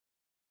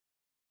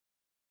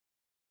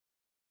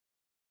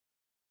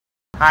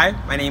Hi,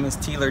 my name is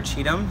Taylor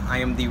Cheatham. I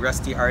am the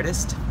Rusty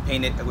Artist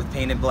with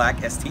Painted Black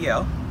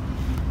STL.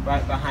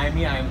 Right behind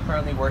me, I am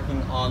currently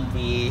working on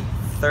the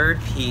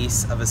third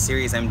piece of a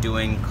series I'm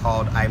doing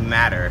called I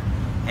Matter,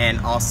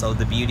 and also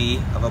the beauty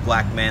of a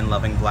black man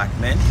loving black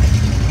men.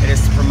 It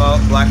is to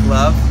promote black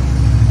love,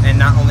 and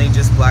not only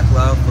just black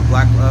love, but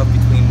black love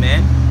between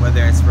men,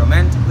 whether it's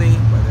romantically,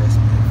 whether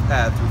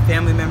it's through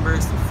family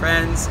members, through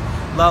friends,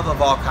 love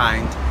of all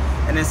kind.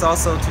 And it's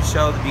also to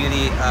show the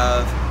beauty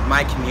of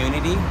my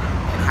community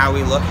and how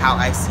we look, how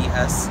I see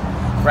us.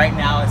 Right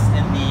now it's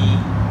in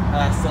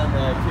the still in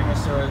the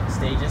premature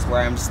stages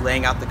where I'm just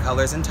laying out the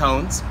colors and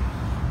tones,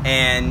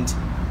 and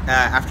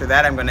after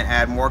that I'm going to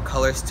add more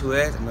colors to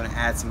it. I'm going to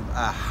add some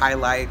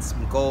highlights,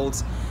 some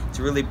golds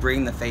to really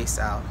bring the face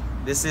out.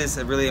 This is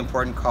a really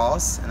important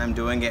cause, and I'm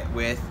doing it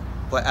with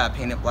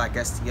Painted Black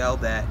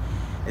STL, that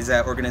is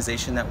an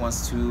organization that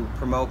wants to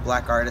promote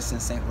black artists in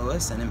St.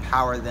 Louis and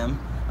empower them,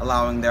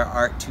 allowing their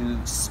art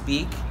to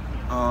speak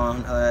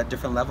on a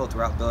different level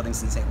throughout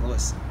buildings in St.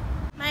 Louis.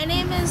 My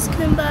name is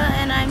Kumba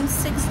and I'm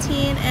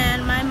 16,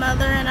 and my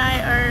mother and I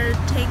are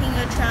taking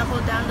a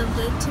travel down the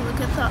loop to look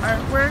at the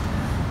artwork,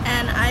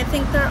 and I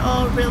think they're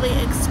all really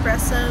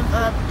expressive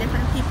of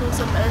different people's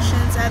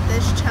emotions at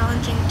this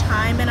challenging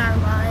time in our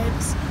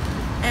lives.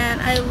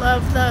 And I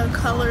love the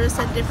colors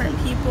that different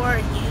people are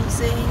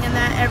using, and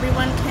that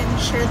everyone can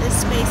share this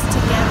space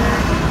together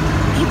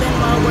even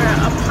while we're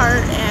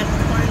apart and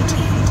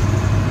quarantined.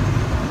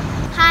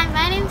 Hi,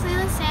 my name's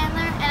Leila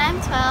Sandler and I'm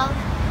 12,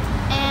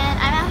 and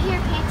I'm out here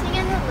painting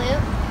in the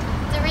loop.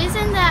 The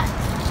reason that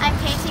I'm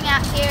painting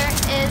out here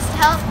is to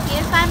help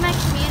beautify my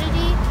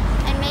community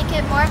and make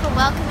it more of a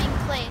welcoming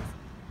place.